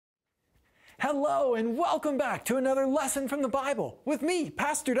Hello and welcome back to another lesson from the Bible with me,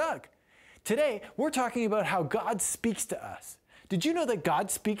 Pastor Doug. Today, we're talking about how God speaks to us. Did you know that God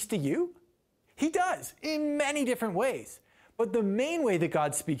speaks to you? He does, in many different ways. But the main way that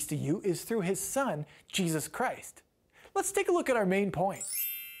God speaks to you is through His Son, Jesus Christ. Let's take a look at our main point.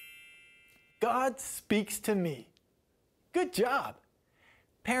 God speaks to me. Good job.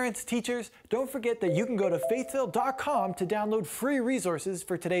 Parents, teachers, don't forget that you can go to faithville.com to download free resources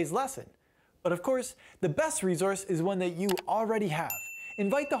for today's lesson. But of course, the best resource is one that you already have.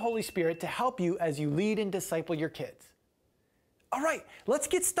 Invite the Holy Spirit to help you as you lead and disciple your kids. All right, let's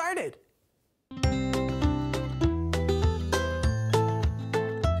get started.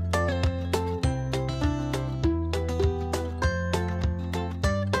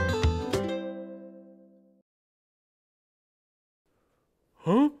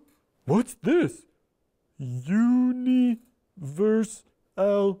 Huh? What's this? Universalremat?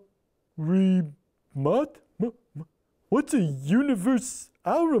 What's a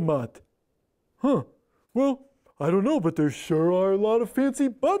universalremat? Huh. Well, I don't know, but there sure are a lot of fancy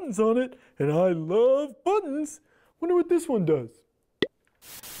buttons on it, and I love buttons. Wonder what this one does.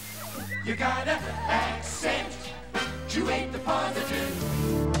 You got an accent, you ain't the positive.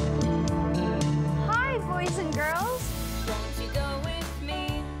 Hi, boys and girls.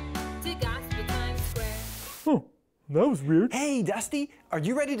 Oh, that was weird. Hey, Dusty, are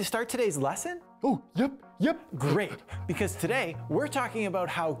you ready to start today's lesson? Oh, yep. Great, because today we're talking about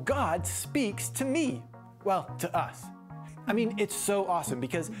how God speaks to me. Well, to us. I mean, it's so awesome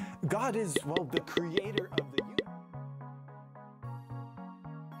because God is, well, the creator of the universe.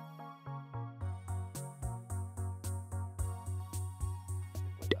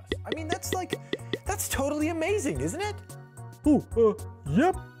 I mean, that's totally amazing, isn't it? Oh,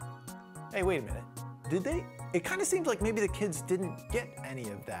 yep. Hey, wait a minute. Did they? It kind of seems like maybe the kids didn't get any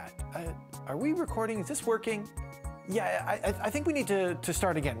of that. Are we recording? Is this working? Yeah, I think we need to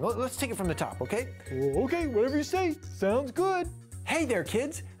start again. Let's take it from the top, okay? Okay, whatever you say. Sounds good. Hey there,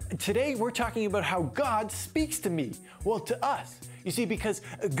 kids. Today we're talking about how God speaks to me. Well, to us. You see, because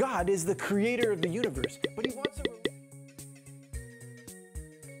God is the creator of the universe, but He wants a relationship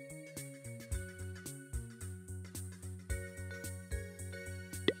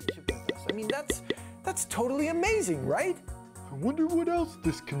with us. I mean, that's totally amazing, right? I wonder what else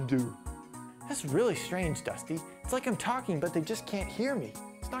this can do. That's really strange, Dusty. It's like I'm talking, but they just can't hear me.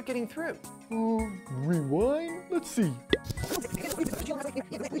 It's not getting through. Rewind? Let's see.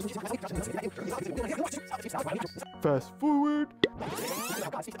 Fast forward.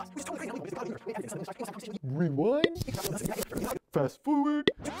 Rewind. Fast forward.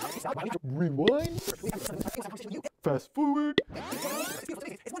 Rewind. Fast forward.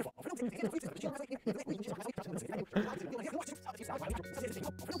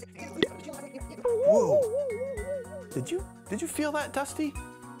 Whoa! Did you feel that, Dusty?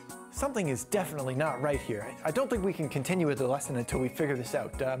 Something is definitely not right here. I don't think we can continue with the lesson until we figure this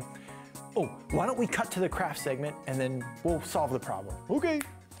out. Why don't we cut to the craft segment and then we'll solve the problem. Okay.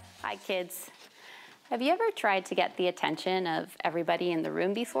 Hi, kids. Have you ever tried to get the attention of everybody in the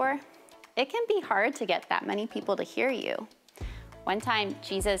room before? It can be hard to get that many people to hear you. One time,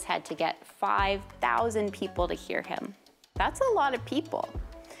 Jesus had to get 5,000 people to hear Him. That's a lot of people.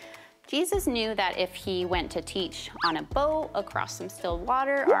 Jesus knew that if He went to teach on a boat, across some still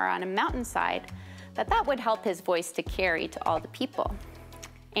water, or on a mountainside, that would help His voice to carry to all the people.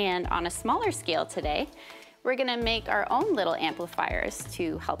 And on a smaller scale today, we're gonna make our own little amplifiers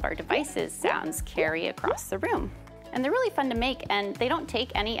to help our devices' sounds carry across the room. And they're really fun to make, and they don't take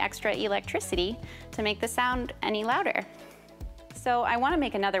any extra electricity to make the sound any louder. So I wanna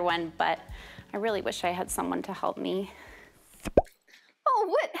make another one, but I really wish I had someone to help me. Oh,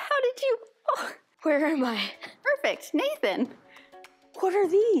 what? How did you? Oh. Where am I? Perfect, Nathan. What are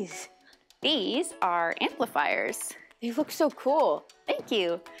these? These are amplifiers. They look so cool. Thank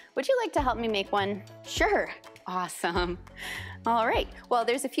you. Would you like to help me make one? Sure. Awesome. All right, well,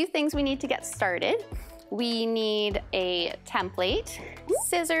 there's a few things we need to get started. We need a template,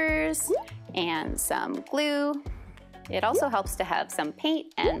 scissors, and some glue. It also helps to have some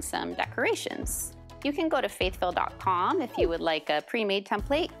paint and some decorations. You can go to faithville.com if you would like a pre-made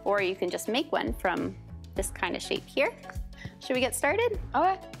template, or you can just make one from this kind of shape here. Should we get started?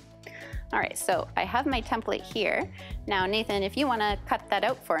 Okay. All right, so I have my template here. Now, Nathan, if you want to cut that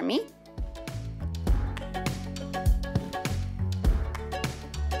out for me.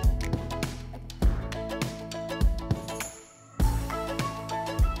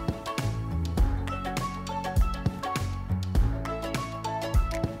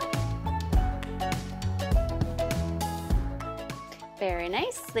 Very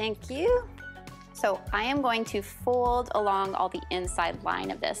nice, thank you. So I am going to fold along all the inside line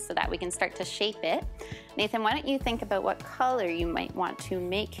of this so that we can start to shape it. Nathan, why don't you think about what color you might want to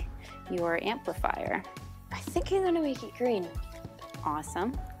make your amplifier? I think I'm gonna make it green.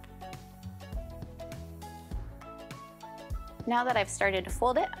 Awesome. Now that I've started to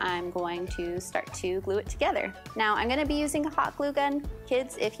fold it, I'm going to start to glue it together. Now I'm gonna be using a hot glue gun.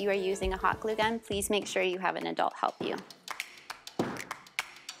 Kids, if you are using a hot glue gun, please make sure you have an adult help you.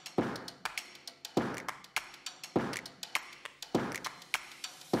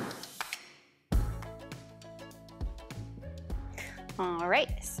 All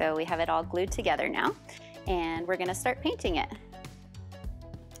right, so we have it all glued together now, and we're gonna start painting it.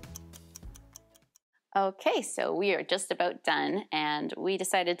 Okay, so we are just about done, and we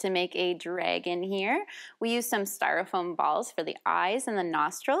decided to make a dragon here. We used some styrofoam balls for the eyes and the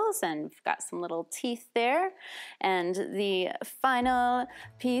nostrils, and we've got some little teeth there. And the final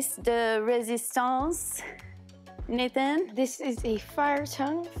piece de resistance, Nathan? This is a fire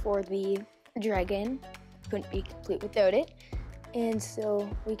tongue for the dragon. Couldn't be complete without it. And so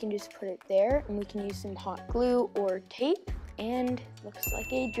we can just put it there, and we can use some hot glue or tape, and looks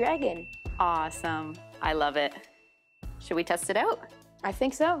like a dragon. Awesome, I love it. Should we test it out? I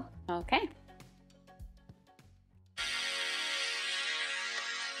think so. Okay.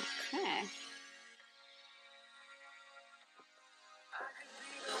 Okay.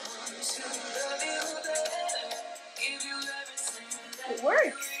 It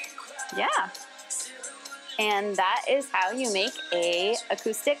works. Yeah. And that is how you make a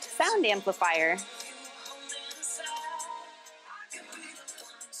acoustic sound amplifier.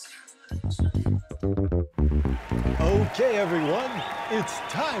 Okay, everyone, it's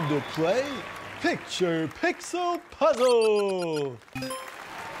time to play Picture Pixel Puzzle.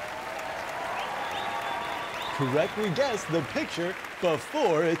 Correctly guess the picture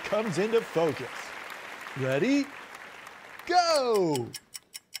before it comes into focus. Ready? Go!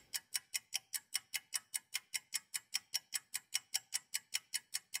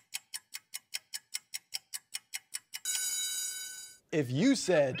 If you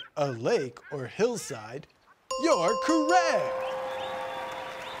said a lake or hillside, you're correct!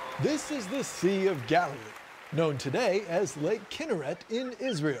 This is the Sea of Galilee, known today as Lake Kinneret in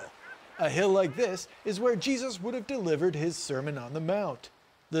Israel. A hill like this is where Jesus would have delivered his Sermon on the Mount.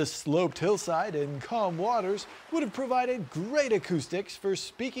 The sloped hillside and calm waters would have provided great acoustics for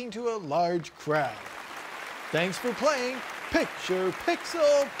speaking to a large crowd. Thanks for playing Picture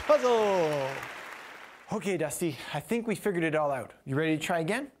Pixel Puzzle! Okay, Dusty, I think we figured it all out. You ready to try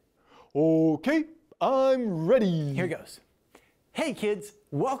again? Okay, I'm ready. Here goes. Hey kids,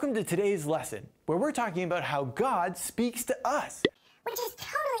 welcome to today's lesson, where we're talking about how God speaks to us. Which is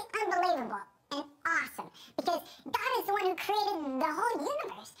totally unbelievable and awesome, because God is the one who created the whole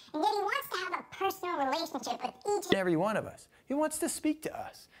universe, and yet he wants to have a personal relationship with each And every one of us. He wants to speak to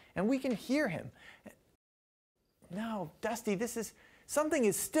us, and we can hear him. No, Dusty, something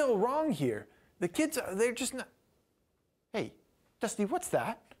is still wrong here. The kids, they're just not... Hey, Dusty, what's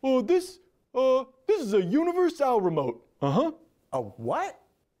that? Oh, this is a Universe Owl remote. Uh-huh. A what?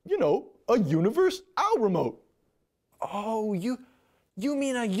 You know, a Universe Owl remote. Oh, you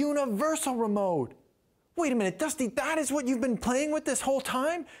mean a universal remote. Wait a minute, Dusty, that is what you've been playing with this whole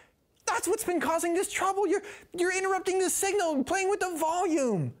time? That's what's been causing this trouble. You're interrupting the signal and playing with the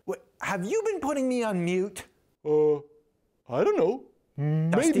volume. What, have you been putting me on mute? I don't know.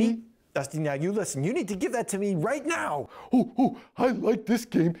 Maybe. Dusty, now you listen. You need to give that to me right now. Oh, I like this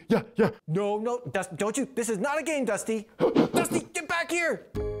game. Yeah. No, Dusty, don't you. This is not a game, Dusty. Dusty, get back here.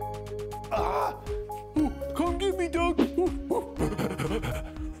 Come get me, Doug.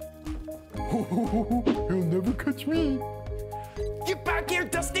 He'll never catch me. Get back here,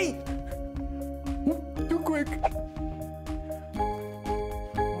 Dusty. Too quick.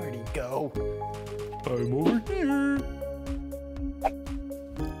 Where'd he go? I'm over here.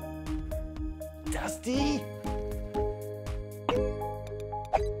 Dusty?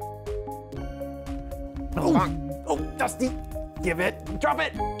 Oh, Dusty, give it. Drop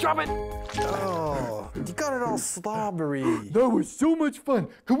it. Oh, you got it all slobbery. That was so much fun.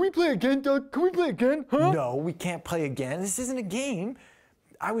 Can we play again, Doug? Can we play again, huh? No, we can't play again. This isn't a game.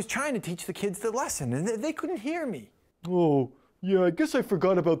 I was trying to teach the kids the lesson, and they couldn't hear me. Oh, yeah, I guess I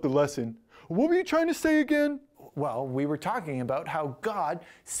forgot about the lesson. What were you trying to say again? Well, we were talking about how God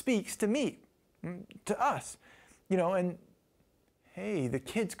speaks to me, to us, and hey, the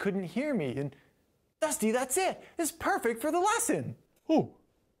kids couldn't hear me, and Dusty, that's it. It's perfect for the lesson. Oh,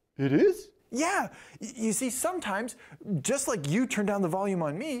 it is? Yeah, you see, sometimes, just like you turn down the volume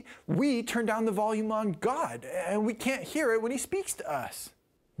on me, we turn down the volume on God, and we can't hear it when he speaks to us.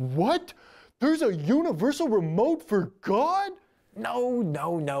 What? There's a universal remote for God? No,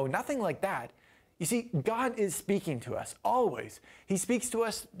 nothing like that. You see, God is speaking to us always. He speaks to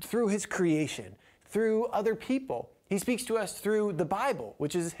us through His creation, through other people. He speaks to us through the Bible,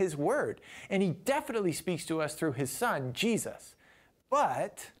 which is His Word. And He definitely speaks to us through His Son, Jesus.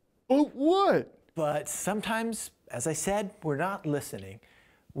 But what? But sometimes, as I said, we're not listening.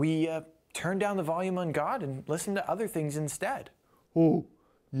 We turn down the volume on God and listen to other things instead. Oh,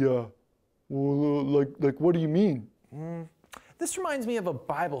 yeah. Well, like what do you mean? This reminds me of a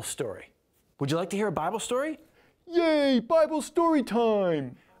Bible story. Would you like to hear a Bible story? Yay, Bible story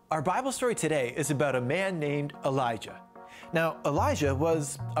time! Our Bible story today is about a man named Elijah. Now, Elijah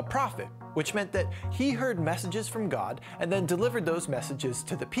was a prophet, which meant that he heard messages from God and then delivered those messages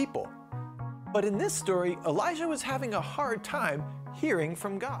to the people. But in this story, Elijah was having a hard time hearing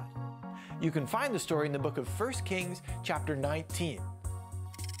from God. You can find the story in the book of 1 Kings chapter 19.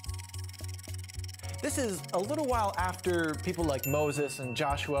 This is a little while after people like Moses and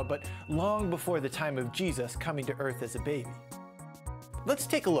Joshua, but long before the time of Jesus coming to earth as a baby. Let's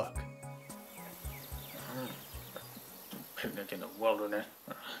take a look. Picnic in the wilderness.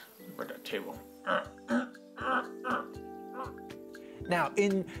 With a table. Now,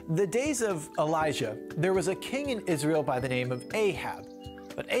 in the days of Elijah, there was a king in Israel by the name of Ahab.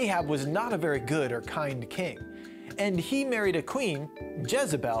 But Ahab was not a very good or kind king. And he married a queen,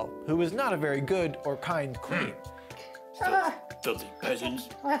 Jezebel, who was not a very good or kind queen. Filthy peasants.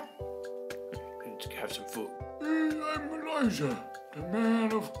 Let's have some food. I'm Elijah, the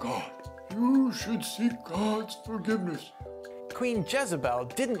man of God. You should seek God's forgiveness. Queen Jezebel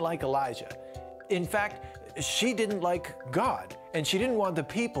didn't like Elijah. In fact, she didn't like God, and she didn't want the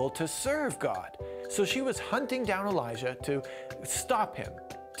people to serve God. So she was hunting down Elijah to stop him,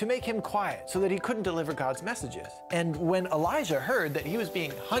 to make him quiet so that he couldn't deliver God's messages. And when Elijah heard that he was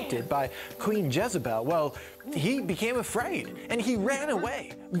being hunted by Queen Jezebel, well, he became afraid and he ran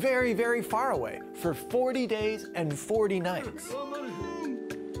away, very, very far away, for 40 days and 40 nights.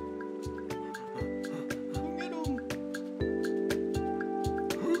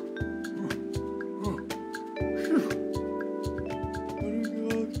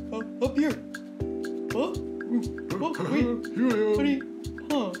 Up here. Oh, wait. Buddy.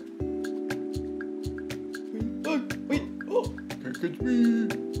 Huh. Wait. Oh. Can't catch me.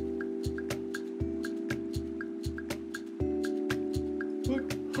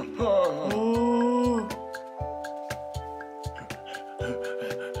 Oh.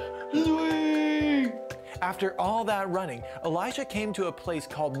 This way. After all that running, Elijah came to a place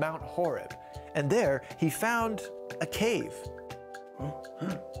called Mount Horeb, and there he found a cave.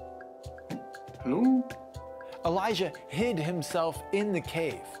 Hello? Elijah hid himself in the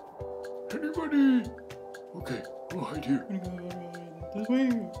cave. Anybody? Okay, we'll hide here. This way.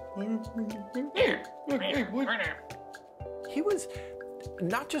 He was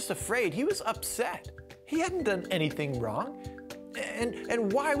not just afraid, he was upset. He hadn't done anything wrong.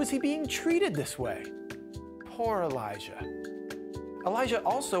 And why was he being treated this way? Poor Elijah. Elijah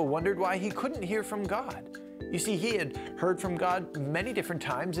also wondered why he couldn't hear from God. You see, he had heard from God many different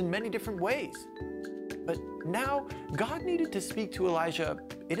times in many different ways. But now, God needed to speak to Elijah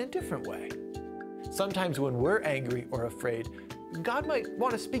in a different way. Sometimes when we're angry or afraid, God might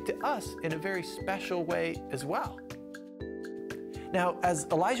want to speak to us in a very special way as well. Now, as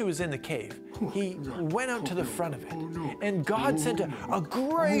Elijah was in the cave, he went out to the front of it, and God sent a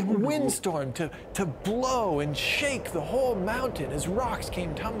great windstorm to blow and shake the whole mountain as rocks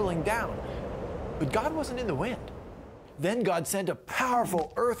came tumbling down. But God wasn't in the wind. Then God sent a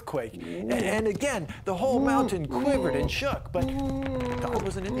powerful earthquake, and again, the whole mountain quivered and shook, but God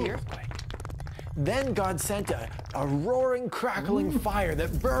wasn't in the earthquake. Then God sent a roaring, crackling fire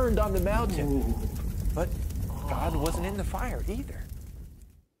that burned on the mountain, but God wasn't in the fire either.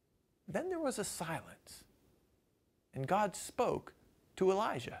 Then there was a silence, and God spoke to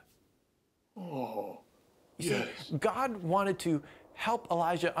Elijah. Oh, yes. See, God wanted to help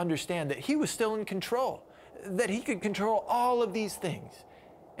Elijah understand that he was still in control, that he could control all of these things.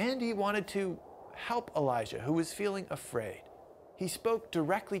 And he wanted to help Elijah, who was feeling afraid. He spoke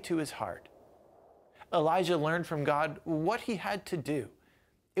directly to his heart. Elijah learned from God what he had to do.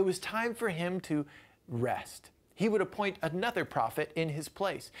 It was time for him to rest. He would appoint another prophet in his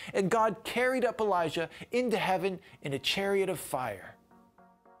place. And God carried up Elijah into heaven in a chariot of fire.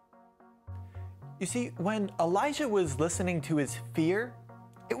 You see, when Elijah was listening to his fear,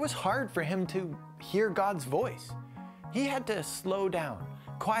 it was hard for him to hear God's voice. He had to slow down,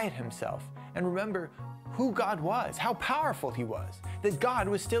 quiet himself, and remember who God was, how powerful he was, that God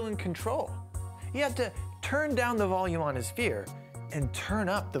was still in control. He had to turn down the volume on his fear and turn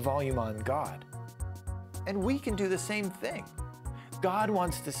up the volume on God. And we can do the same thing. God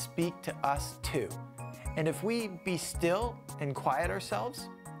wants to speak to us too. And if we be still and quiet ourselves,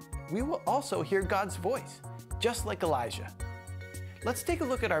 we will also hear God's voice, just like Elijah. Let's take a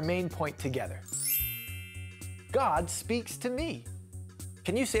look at our main point together. God speaks to me.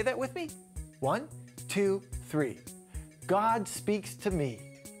 Can you say that with me? 1, 2, 3. God speaks to me.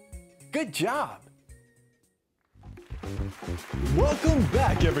 Good job. Welcome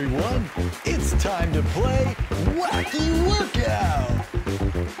back, everyone. It's time to play Wacky Workout.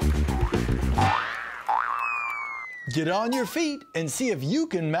 Get on your feet and see if you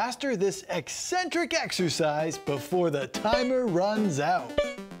can master this eccentric exercise before the timer runs out.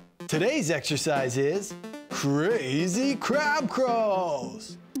 Today's exercise is Crazy Crab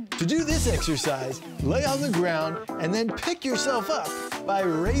Crawls. To do this exercise, lay on the ground and then pick yourself up by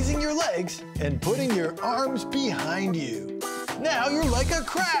raising your legs and putting your arms behind you. Now you're like a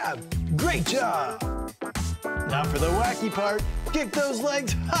crab. Great job. Now for the wacky part, kick those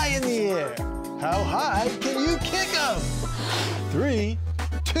legs high in the air. How high can you kick them? 3,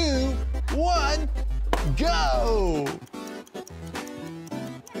 2, 1, go!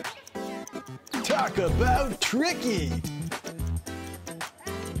 Talk about tricky.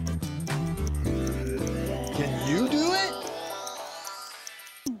 Can you do it?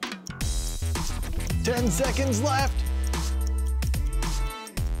 10 seconds left.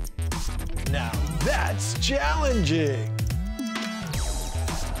 Now that's challenging.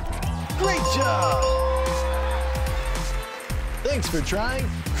 Great job! Thanks for trying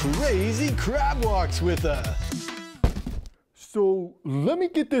Crazy Crab Walks with us. So let me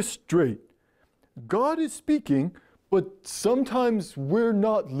get this straight. God is speaking, but sometimes we're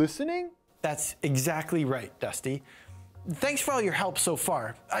not listening? That's exactly right, Dusty. Thanks for all your help so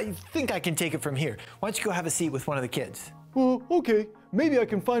far. I think I can take it from here. Why don't you go have a seat with one of the kids? Well, okay. Maybe I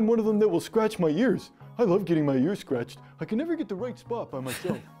can find one of them that will scratch my ears. I love getting my ears scratched. I can never get the right spot by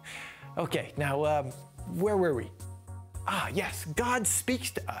myself. Okay, now, where were we? Ah, yes, God speaks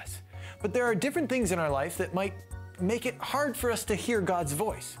to us. But there are different things in our life that might make it hard for us to hear God's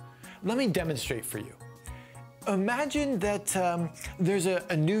voice. Let me demonstrate for you. Imagine that there's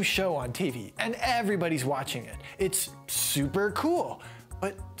a new show on TV and everybody's watching it. It's super cool.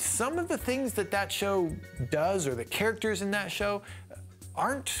 But some of the things that show does, or the characters in that show,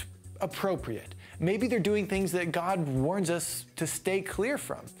 aren't appropriate. Maybe they're doing things that God warns us to stay clear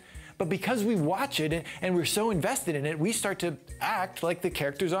from. But because we watch it and we're so invested in it, we start to act like the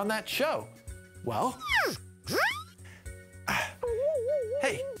characters on that show. Well,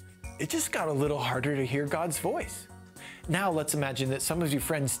 hey, it just got a little harder to hear God's voice. Now let's imagine that some of your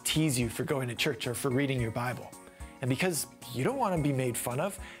friends tease you for going to church or for reading your Bible. And because you don't want to be made fun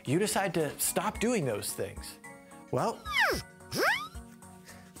of, you decide to stop doing those things. Well,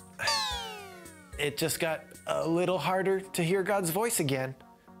 it just got a little harder to hear God's voice again.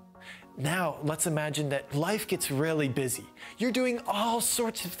 Now, let's imagine that life gets really busy. You're doing all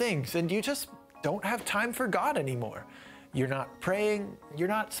sorts of things and you just don't have time for God anymore. You're not praying, you're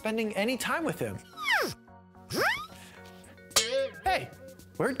not spending any time with Him. Hey,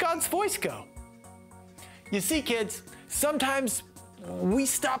 where'd God's voice go? You see, kids, sometimes we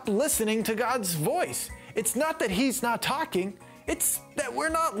stop listening to God's voice. It's not that He's not talking, it's that we're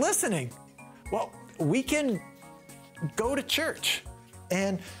not listening. Well, we can go to church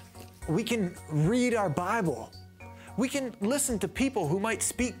and we can read our Bible. We can listen to people who might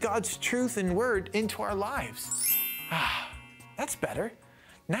speak God's truth and word into our lives. Ah, that's better.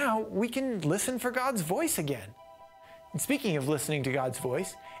 Now we can listen for God's voice again. And speaking of listening to God's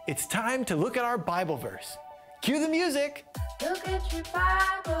voice, it's time to look at our Bible verse. Cue the music. Go get your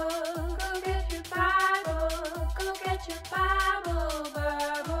Bible, go get your Bible, go get your Bible,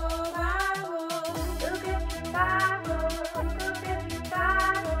 Bible, Bible. Go get your Bible, go get your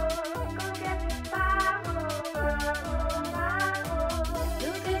Bible, go get your Bible, Bible, Bible.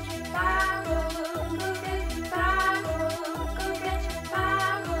 Go get your Bible, go get your Bible, go get your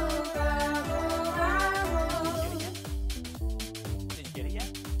Bible, Bible, Bible. Did you get it yet?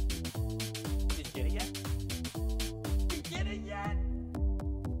 Did you get it yet? Did you get it yet?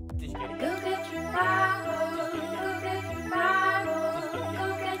 Did you get it yet? Go get your Bible, go get your Bible, go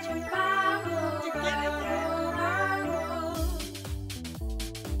get your Bible, Bible, Bible.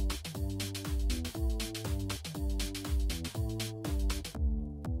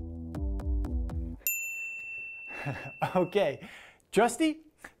 Okay, Justy,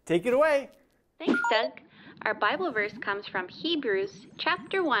 take it away. Thanks, Doug. Our Bible verse comes from Hebrews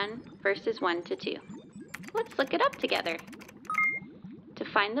chapter 1, verses 1 to 2. Let's look it up together. To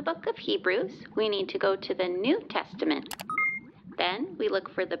find the book of Hebrews, we need to go to the New Testament. Then we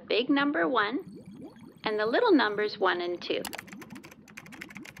look for the big number 1 and the little numbers 1 and 2.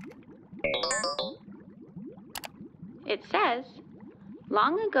 It says,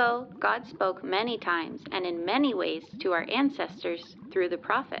 "Long ago, God spoke many times and in many ways to our ancestors through the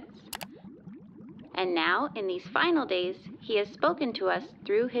prophets. And now, in these final days, He has spoken to us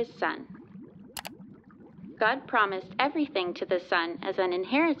through His Son." God promised everything to the Son as an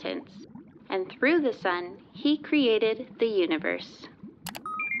inheritance, and through the Son, He created the universe.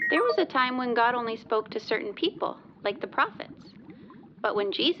 There was a time when God only spoke to certain people, like the prophets. But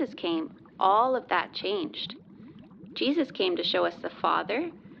when Jesus came, all of that changed. Jesus came to show us the Father,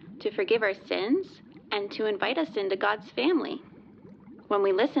 to forgive our sins, and to invite us into God's family. When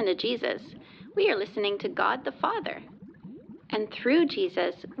we listen to Jesus, we are listening to God the Father. And through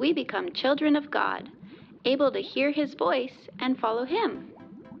Jesus, we become children of God, able to hear His voice and follow Him.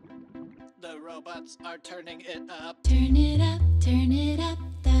 The robots are turning it up. Turn it up, turn it up.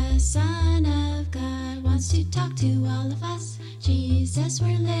 The Son of God wants to talk to all of us. Jesus,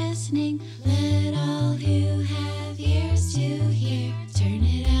 we're listening. Let all who have ears to hear turn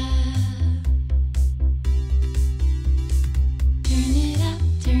it up. Turn it up,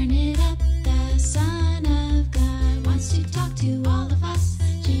 turn it up. The Son of God wants to talk to all of us.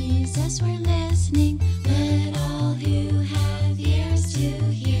 Jesus, we're listening. Let all who have ears to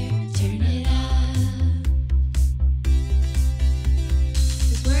hear turn it up.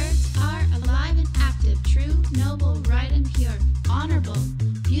 His words are alive and active, true, noble, right and pure, honorable,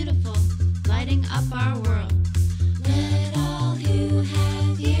 beautiful, lighting up our world. Let all who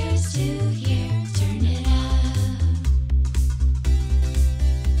have ears to hear turn it up.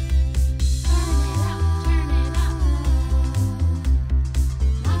 Turn it up,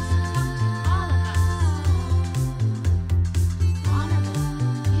 wants to talk to all of us. Honorable,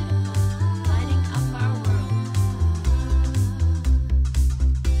 beautiful, lighting up our world.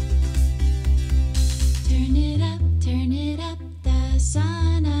 Turn it up, turn it up. The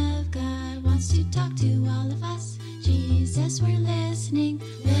Son of God wants to talk to all of us. Jesus, we're listening.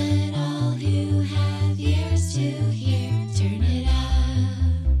 Let all who have ears to hear turn it up.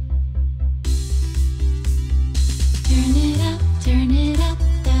 Turn it up, turn it up.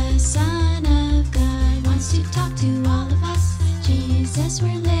 The Son of God wants to talk to all of us. Jesus,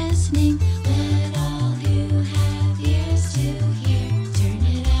 we're listening. Let all who have ears to hear turn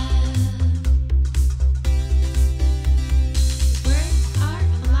it up. His words are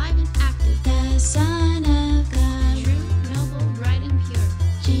alive and active. The Son of God, true, noble, right and pure.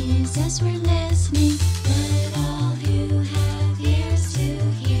 Jesus, we're listening. Let all who have ears to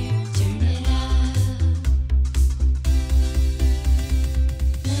hear turn it up.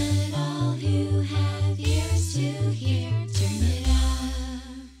 Let all who have ears to hear turn it up.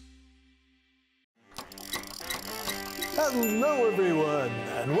 Hello everyone,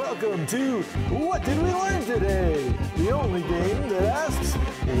 and welcome to What Did We Learn Today? The only game that asks,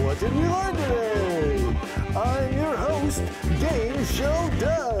 what did we learn today? I'm your host, Game Show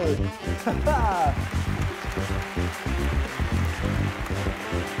Doug.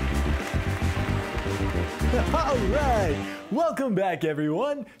 All right, welcome back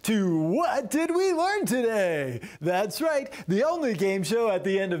everyone to What Did We Learn Today? That's right, the only game show at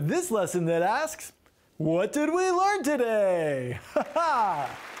the end of this lesson that asks, what did we learn today?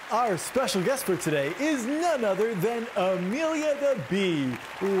 Our special guest for today is none other than Amelia the Bee.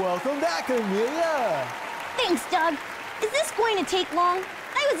 Welcome back, Amelia. Thanks, Doug. Is this going to take long?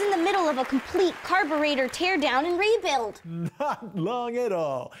 I was in the middle of a complete carburetor teardown and rebuild. Not long at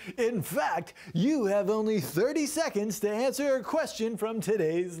all. In fact, you have only 30 seconds to answer a question from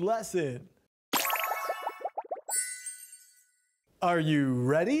today's lesson. Are you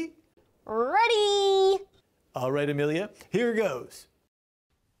ready? Ready? All right, Amelia, here goes.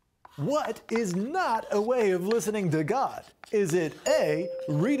 What is not a way of listening to God? Is it A,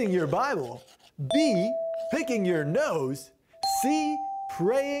 reading your Bible, B, picking your nose, C,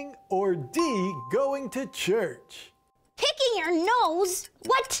 praying, or D, going to church? Picking your nose?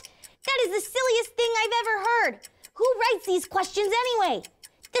 What? That is the silliest thing I've ever heard. Who writes these questions anyway?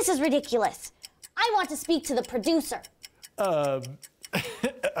 This is ridiculous. I want to speak to the producer.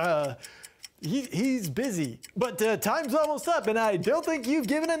 He's busy, but time's almost up and I don't think you've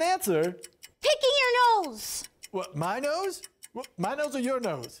given an answer. Picking your nose. What, my nose? My nose or your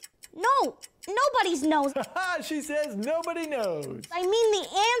nose? No, nobody's nose. She says nobody knows. I mean the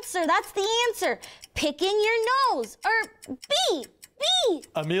answer, that's the answer. Picking your nose, or B.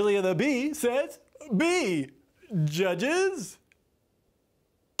 Amelia the Bee says B. Judges?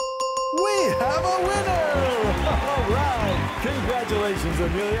 We have a winner! All right, congratulations,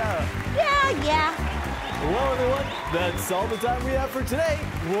 Amelia. Yeah. Well, everyone, that's all the time we have for today.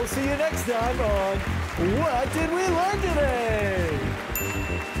 We'll see you next time on What Did We Learn Today?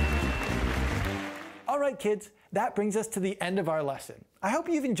 All right, kids, that brings us to the end of our lesson. I hope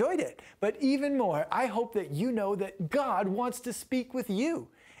you've enjoyed it, but even more, I hope that you know that God wants to speak with you.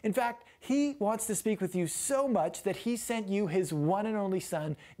 In fact, He wants to speak with you so much that He sent you His one and only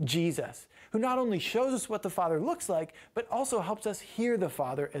Son, Jesus, who not only shows us what the Father looks like, but also helps us hear the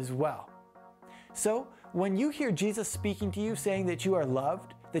Father as well. So, when you hear Jesus speaking to you saying that you are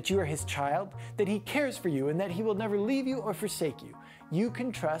loved, that you are His child, that He cares for you, and that He will never leave you or forsake you, you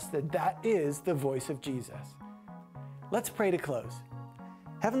can trust that that is the voice of Jesus. Let's pray to close.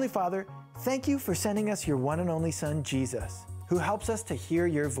 Heavenly Father, thank you for sending us your one and only Son, Jesus, who helps us to hear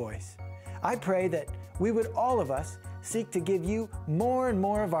your voice. I pray that we would all of us seek to give you more and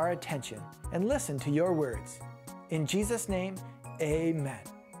more of our attention and listen to your words. In Jesus' name, amen.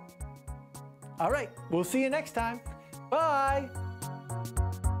 All right, we'll see you next time. Bye.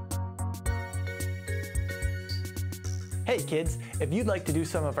 Hey kids, if you'd like to do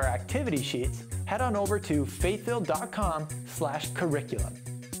some of our activity sheets, head on over to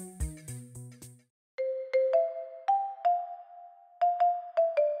faithville.com/curriculum.